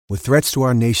With threats to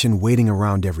our nation waiting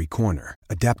around every corner,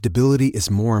 adaptability is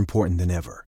more important than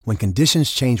ever. When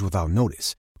conditions change without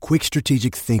notice, quick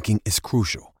strategic thinking is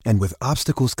crucial. And with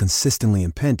obstacles consistently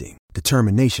impending,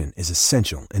 determination is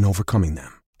essential in overcoming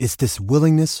them. It's this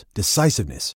willingness,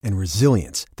 decisiveness, and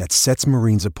resilience that sets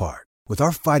Marines apart. With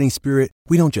our fighting spirit,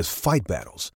 we don't just fight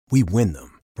battles, we win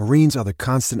them. Marines are the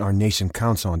constant our nation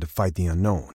counts on to fight the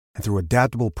unknown. And through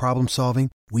adaptable problem solving,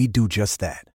 we do just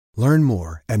that. Learn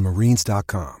more at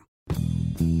marines.com.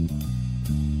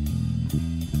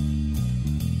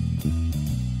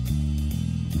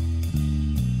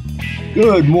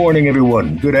 Good morning,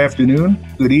 everyone. Good afternoon,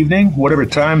 good evening, whatever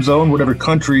time zone, whatever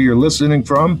country you're listening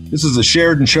from. This is the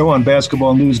Sheridan Show on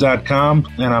basketballnews.com,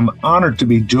 and I'm honored to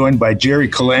be joined by Jerry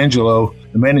Colangelo,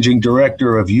 the managing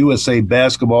director of USA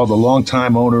Basketball, the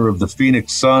longtime owner of the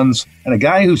Phoenix Suns, and a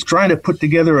guy who's trying to put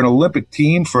together an Olympic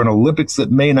team for an Olympics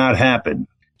that may not happen.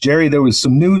 Jerry, there was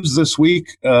some news this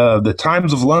week. The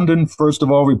Times of London, first of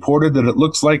all, reported that it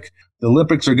looks like the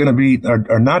Olympics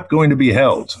are not going to be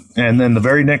held. And then the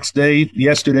very next day,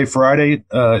 yesterday, Friday,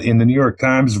 in the New York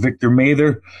Times, Victor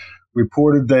Mather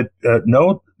reported that,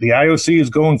 no, the IOC is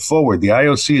going forward. The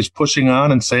IOC is pushing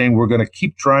on and saying we're going to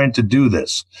keep trying to do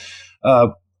this.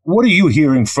 What are you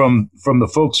hearing from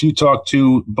the folks you talk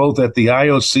to, both at the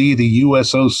IOC, the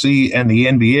USOC, and the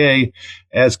NBA,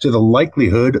 as to the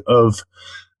likelihood of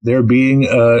there being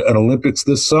an Olympics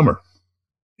this summer?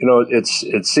 You know,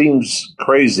 it seems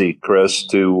crazy, Chris,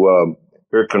 to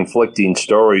hear conflicting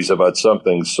stories about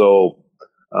something so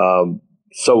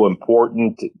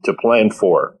important to plan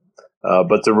for.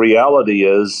 But the reality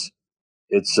is,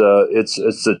 it's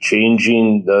a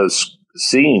changing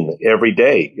scene every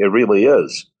day. It really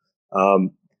is.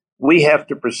 We have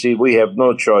to proceed. We have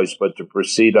no choice but to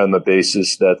proceed on the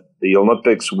basis that the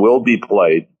Olympics will be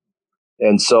played,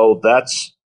 and so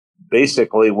that's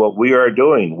basically what we are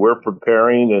doing. We're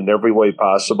preparing in every way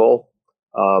possible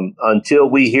until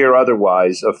we hear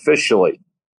otherwise officially.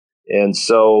 And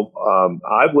so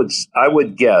I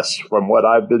would guess, from what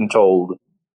I've been told,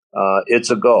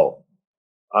 it's a go,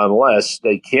 unless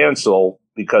they cancel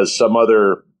because some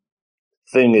other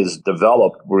thing is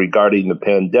developed regarding the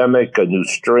pandemic, a new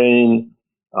strain,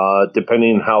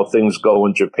 depending on how things go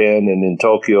in Japan and in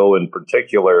Tokyo in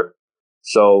particular.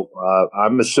 So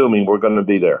I'm assuming we're going to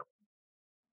be there.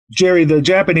 Jerry, the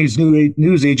Japanese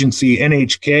news agency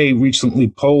NHK recently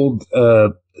polled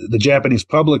the Japanese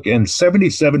public, and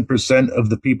 77% of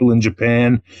the people in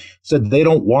Japan said they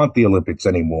don't want the Olympics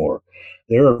anymore.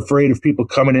 They're afraid of people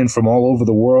coming in from all over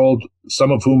the world, some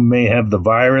of whom may have the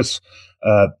virus.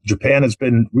 Japan has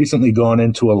been recently gone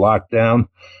into a lockdown,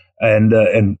 and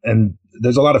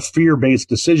there's a lot of fear-based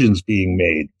decisions being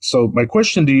made. So my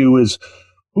question to you is,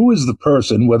 who is the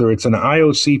person, whether it's an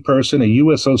IOC person, a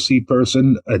USOC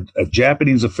person, a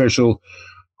Japanese official,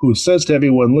 who says to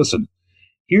everyone, listen,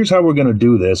 here's how we're going to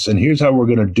do this, and here's how we're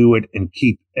going to do it and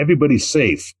keep everybody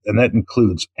safe? And that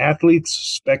includes athletes,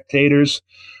 spectators,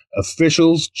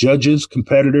 officials, judges,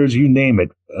 competitors, you name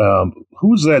it.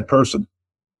 Who's that person?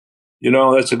 You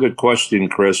know, that's a good question,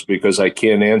 Chris, because I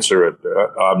can't answer it.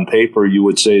 On paper, you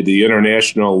would say the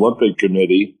International Olympic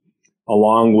Committee,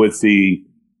 along with the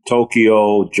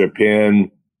Tokyo, Japan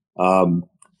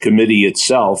committee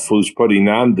itself, who's putting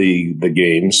on the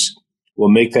games,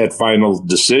 will make that final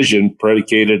decision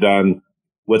predicated on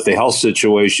what the health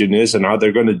situation is and how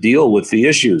they're going to deal with the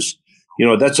issues. You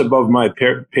know, that's above my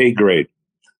pay grade.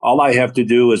 All I have to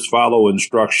do is follow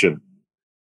instruction.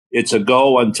 It's a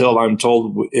go until I'm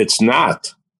told it's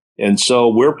not. And so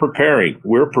we're preparing.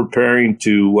 We're preparing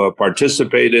to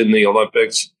participate in the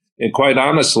Olympics. And quite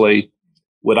honestly,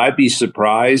 would I be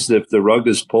surprised if the rug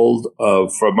is pulled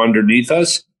from underneath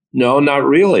us? No, not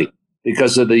really,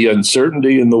 because of the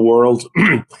uncertainty in the world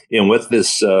and what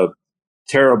this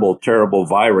terrible, terrible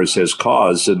virus has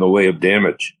caused in the way of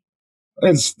damage.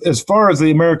 As far as the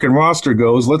American roster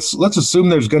goes, let's assume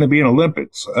there's going to be an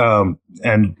Olympics,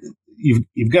 and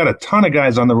you've got a ton of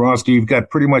guys on the roster. You've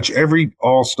got pretty much every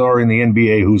all-star in the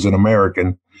NBA who's an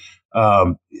American.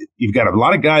 You've got a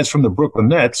lot of guys from the Brooklyn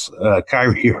Nets,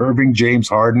 Kyrie Irving, James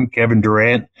Harden, Kevin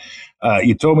Durant.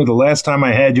 You told me the last time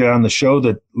I had you on the show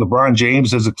that LeBron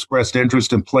James has expressed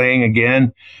interest in playing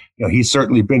again. You know, he's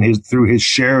certainly been through his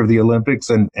share of the Olympics,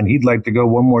 and he'd like to go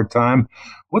one more time.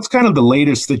 What's kind of the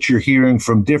latest that you're hearing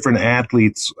from different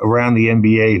athletes around the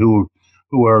NBA who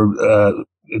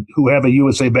have a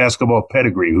USA Basketball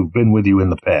pedigree, who've been with you in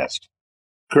the past?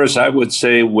 Chris, I would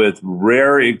say with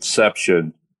rare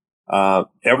exception,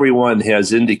 everyone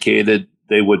has indicated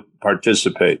they would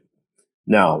participate.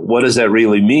 Now, what does that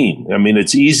really mean? I mean,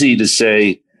 it's easy to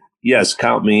say, yes,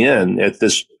 count me in at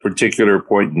this particular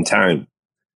point in time.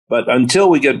 But until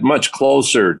we get much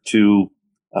closer to,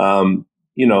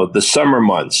 the summer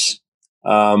months,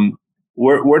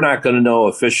 we're not going to know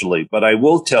officially. But I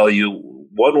will tell you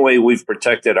one way we've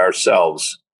protected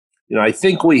ourselves. I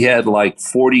think we had like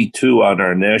 42 on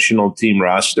our national team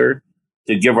roster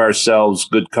to give ourselves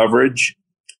good coverage.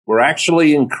 We're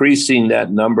actually increasing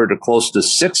that number to close to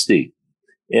 60.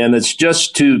 And it's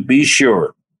just to be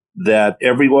sure that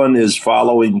everyone is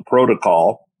following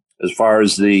protocol as far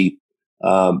as the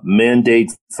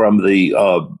mandate from the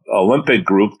Olympic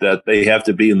group that they have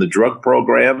to be in the drug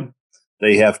program.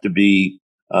 They have to be,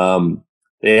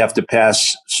 they have to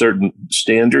pass certain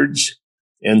standards.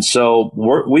 And so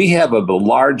we have a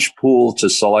large pool to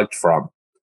select from,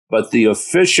 but the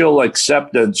official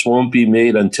acceptance won't be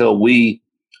made until we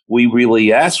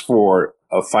really ask for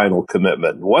a final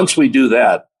commitment. Once we do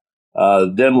that,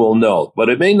 then we'll know. But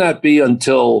it may not be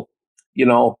until,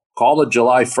 call it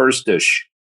July 1st-ish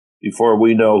before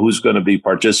we know who's going to be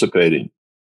participating.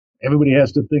 Everybody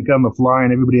has to think on the fly,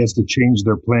 and everybody has to change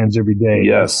their plans every day.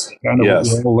 Yes. That's kind of what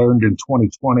we all learned in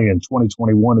 2020, and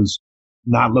 2021 is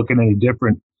not looking any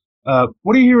different.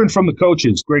 What are you hearing from the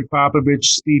coaches? Greg Popovich,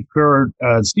 Steve Kerr,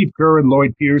 and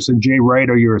Lloyd Pierce, and Jay Wright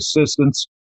are your assistants.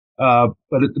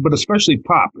 But especially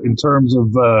Pop in terms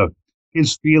of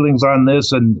his feelings on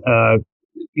this. And,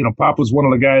 Pop was one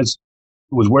of the guys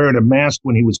who was wearing a mask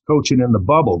when he was coaching in the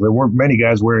bubble. There weren't many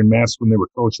guys wearing masks when they were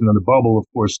coaching in the bubble. Of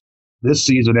course, this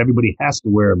season, everybody has to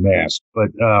wear a mask. But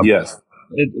yes,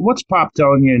 what's Pop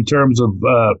telling you in terms of,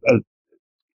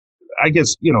 I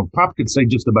guess, Pop could say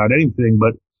just about anything,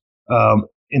 but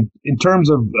in terms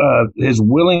of his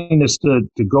willingness to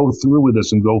go through with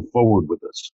this and go forward with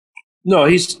this? No,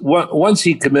 once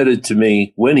he committed to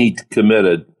me, when he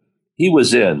committed, he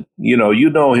was in. You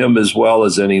know him as well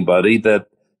as anybody, that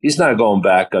he's not going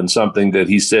back on something that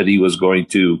he said he was going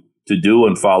to do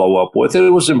and follow up with.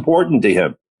 It was important to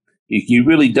him. He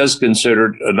really does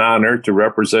consider it an honor to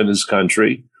represent his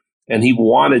country, and he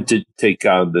wanted to take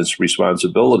on this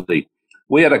responsibility.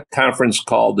 We had a conference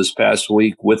call this past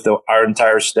week with our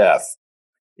entire staff,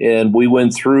 and we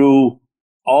went through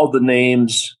all the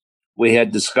names. We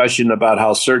had discussion about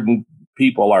how certain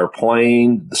people are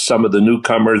playing, some of the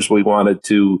newcomers we wanted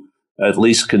to at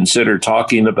least consider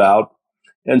talking about.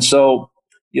 And so,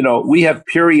 we have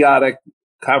periodic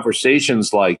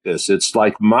conversations like this. It's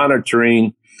like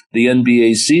monitoring the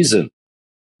NBA season.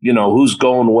 Who's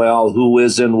going well, who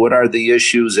isn't, what are the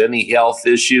issues, any health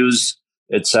issues,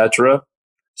 etc.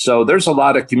 So there's a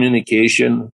lot of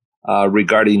communication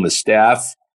regarding the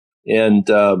staff, and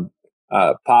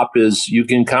Pop you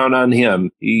can count on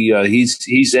him.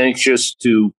 He's anxious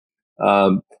to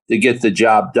get the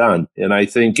job done, and I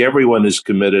think everyone is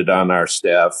committed on our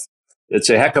staff. It's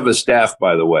a heck of a staff,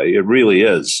 by the way. It really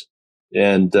is,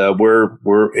 and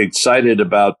we're excited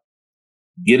about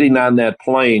getting on that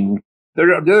plane.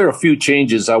 There are a few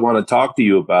changes I want to talk to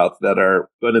you about that are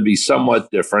going to be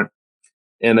somewhat different.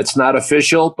 And it's not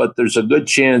official, but there's a good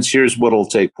chance here's what will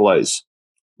take place.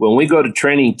 When we go to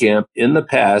training camp, in the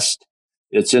past,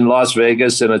 it's in Las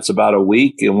Vegas and it's about a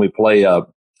week, and we play a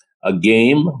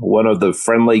game, one of the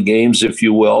friendly games, if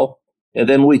you will. And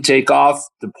then we take off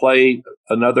to play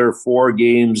another 4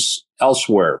 games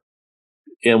elsewhere.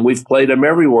 And we've played them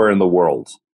everywhere in the world.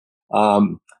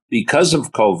 Because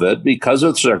of COVID, because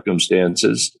of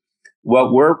circumstances,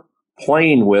 what we're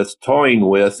toying with,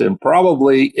 and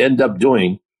probably end up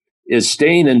doing is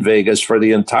staying in Vegas for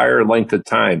the entire length of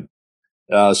time.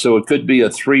 So it could be a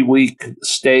 3-week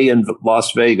stay in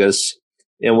Las Vegas,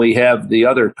 and we have the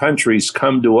other countries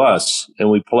come to us, and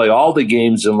we play all the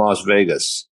games in Las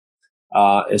Vegas.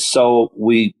 So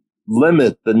we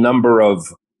limit the number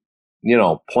of,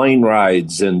 plane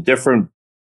rides in different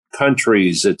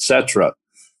countries, etc.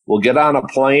 We'll get on a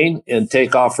plane and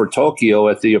take off for Tokyo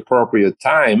at the appropriate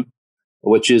time,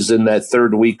 which is in that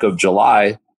 3rd week of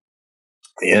July,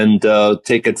 and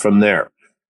take it from there.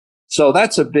 So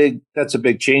that's a big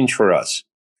change for us.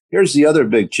 Here's the other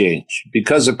big change.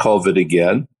 Because of COVID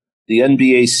again, the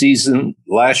NBA season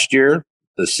last year,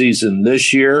 the season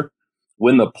this year,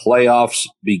 when the playoffs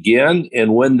begin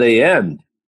and when they end,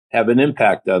 have an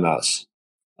impact on us.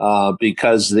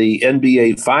 Because the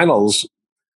NBA finals,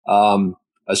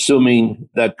 assuming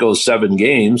that goes 7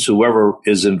 games, whoever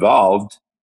is involved,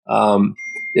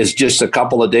 is just a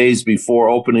couple of days before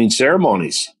opening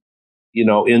ceremonies,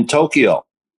 in Tokyo.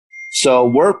 So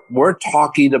we're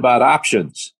talking about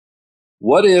options.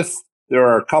 What if there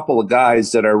are a couple of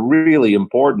guys that are really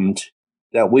important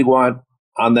that we want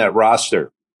on that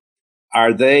roster?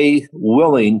 Are they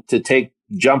willing to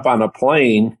jump on a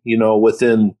plane,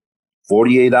 within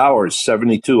 48 hours,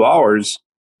 72 hours,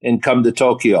 and come to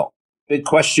Tokyo? big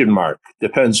question mark.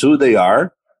 Depends who they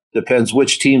are. Depends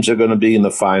which teams are going to be in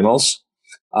the finals.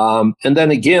 And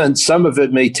then again, some of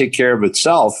it may take care of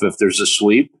itself if there's a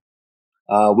sweep.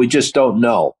 We just don't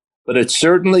know. But it's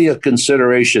certainly a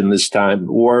consideration this time,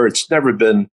 where it's never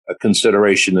been a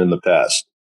consideration in the past.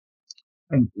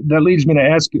 And that leads me to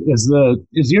ask, is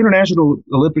the International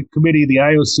Olympic Committee, the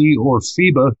IOC, or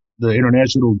FIBA, the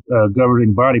international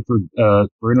governing body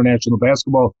for international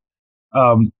basketball,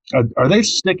 are they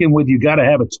sticking with you got to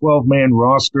have a 12-man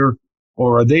roster,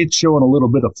 or are they showing a little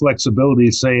bit of flexibility,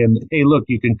 saying, hey, look,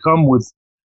 you can come with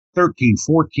 13,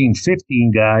 14,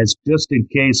 15 guys just in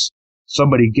case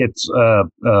somebody gets a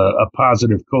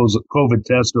positive COVID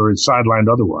test or is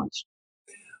sidelined otherwise?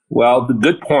 Well, the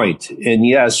good point. And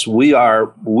yes, we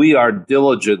are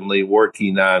diligently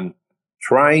working on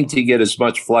trying to get as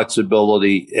much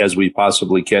flexibility as we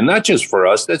possibly can, not just for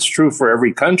us. That's true for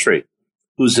every country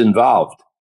who's involved.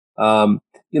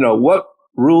 What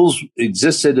rules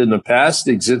existed in the past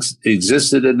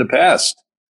existed in the past.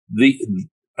 The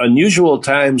unusual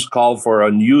times call for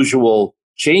unusual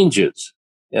changes.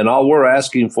 And all we're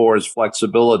asking for is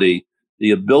flexibility,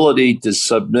 the ability to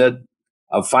submit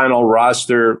a final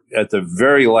roster at the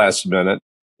very last minute.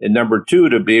 And number two,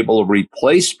 to be able to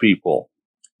replace people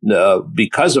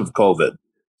because of COVID.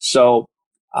 So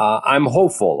I'm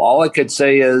hopeful. All I could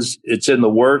say is it's in the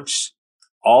works.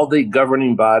 All the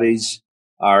governing bodies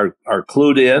are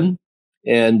clued in,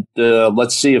 and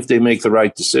let's see if they make the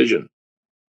right decision.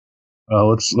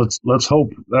 Let's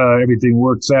hope everything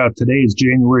works out. Today is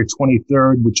January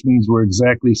 23rd, which means we're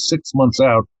exactly 6 months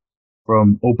out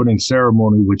from opening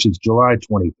ceremony, which is July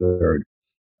 23rd.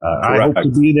 I hope to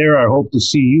be there. I hope to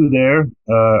see you there.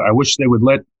 I wish they would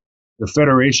let the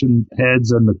federation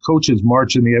heads and the coaches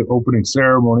march in the opening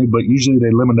ceremony, but usually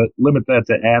they limit that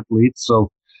to athletes. So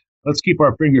let's keep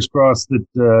our fingers crossed that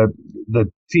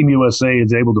the Team USA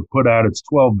is able to put out its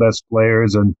 12 best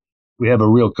players and we have a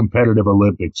real competitive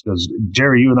Olympics. Because,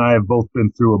 Jerry, you and I have both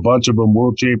been through a bunch of them,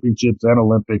 World Championships and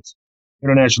Olympics.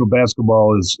 International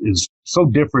basketball is so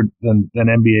different than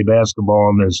NBA basketball,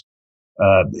 and there's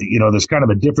kind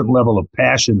of a different level of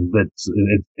passion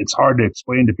it's hard to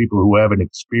explain to people who haven't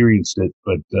experienced it.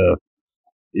 But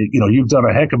you've done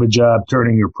a heck of a job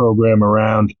turning your program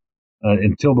around.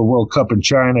 Until the World Cup in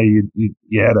China, you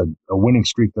had a winning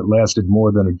streak that lasted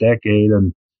more than a decade,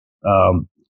 and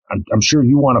I'm sure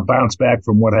you want to bounce back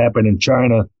from what happened in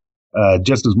China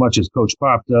just as much as Coach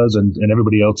Pop does, and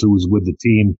everybody else who was with the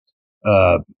team.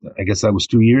 I guess that was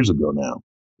 2 years ago now.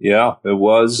 Yeah, it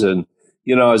was. And,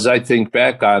 as I think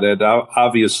back on it,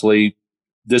 obviously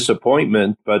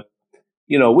disappointment, but,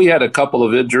 we had a couple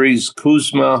of injuries.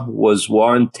 Kuzma was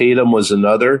one, Tatum was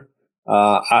another.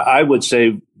 I would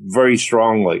say very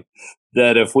strongly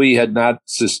that if we had not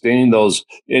sustained those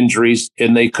injuries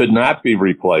and they could not be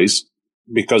replaced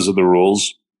because of the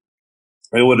rules,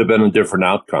 it would have been a different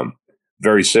outcome,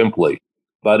 very simply.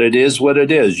 But it is what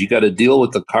it is. You got to deal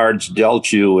with the cards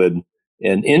dealt you, and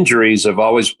injuries have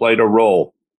always played a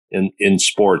role in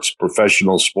sports,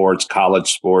 professional sports,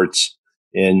 college sports,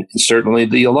 and certainly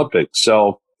the Olympics.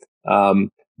 So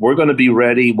we're going to be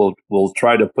ready. We'll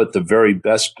try to put the very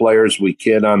best players we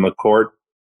can on the court,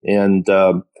 and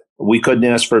we couldn't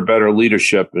ask for better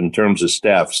leadership in terms of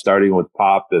staff, starting with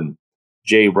Pop and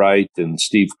Jay Wright and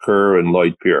Steve Kerr and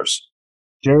Lloyd Pierce.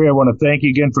 Jerry, I want to thank you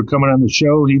again for coming on the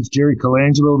show. He's Jerry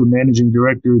Colangelo, the managing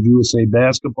director of USA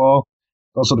Basketball,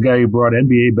 also the guy who brought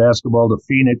NBA basketball to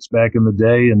Phoenix back in the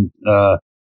day. And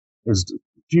there's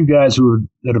a few guys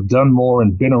that have done more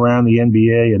and been around the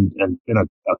NBA and been a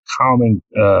calming,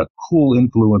 cool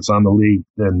influence on the league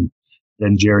than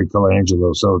Jerry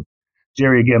Colangelo. So,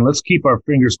 Jerry, again, let's keep our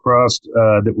fingers crossed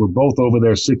that we're both over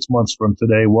there 6 months from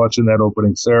today watching that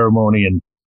opening ceremony, and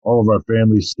all of our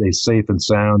families stay safe and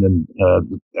sound, and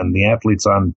the athletes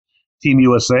on Team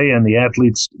USA and the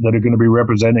athletes that are going to be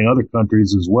representing other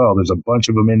countries as well. There's a bunch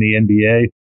of them in the NBA,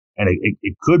 and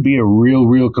it could be a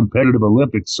real competitive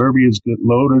Olympics. Serbia's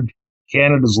loaded,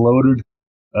 Canada's loaded,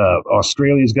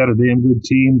 Australia's got a damn good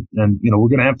team, and we're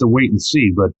going to have to wait and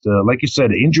see. But like you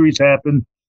said, injuries happen,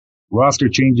 roster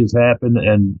changes happen,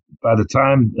 and by the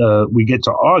time we get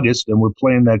to August and we're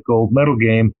playing that gold medal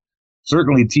game,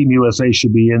 certainly Team USA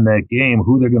should be in that game.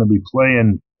 Who they're going to be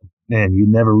playing, man, you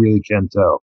never really can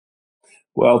tell.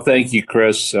 Well, thank you,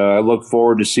 Chris. I look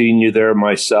forward to seeing you there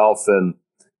myself. And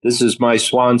this is my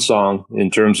swan song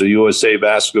in terms of USA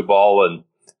basketball. And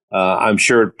I'm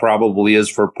sure it probably is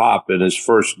for Pop in his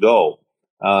first go.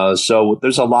 So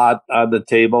there's a lot on the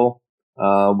table.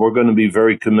 We're going to be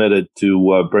very committed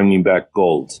to bringing back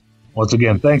gold. Once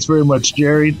again, thanks very much,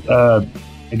 Jerry.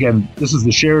 Again, this is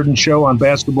the Sheridan Show on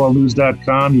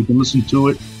basketballnews.com. You can listen to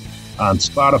it on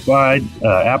Spotify,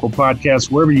 Apple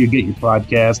Podcasts, wherever you get your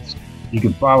podcasts. You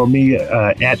can follow me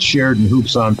at Sheridan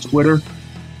Hoops on Twitter.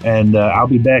 And I'll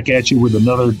be back at you with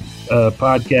another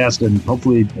podcast and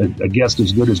hopefully a guest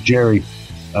as good as Jerry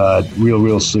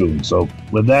real soon. So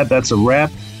with that, that's a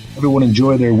wrap. Everyone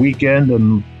enjoy their weekend,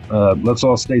 and let's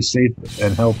all stay safe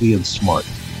and healthy and smart.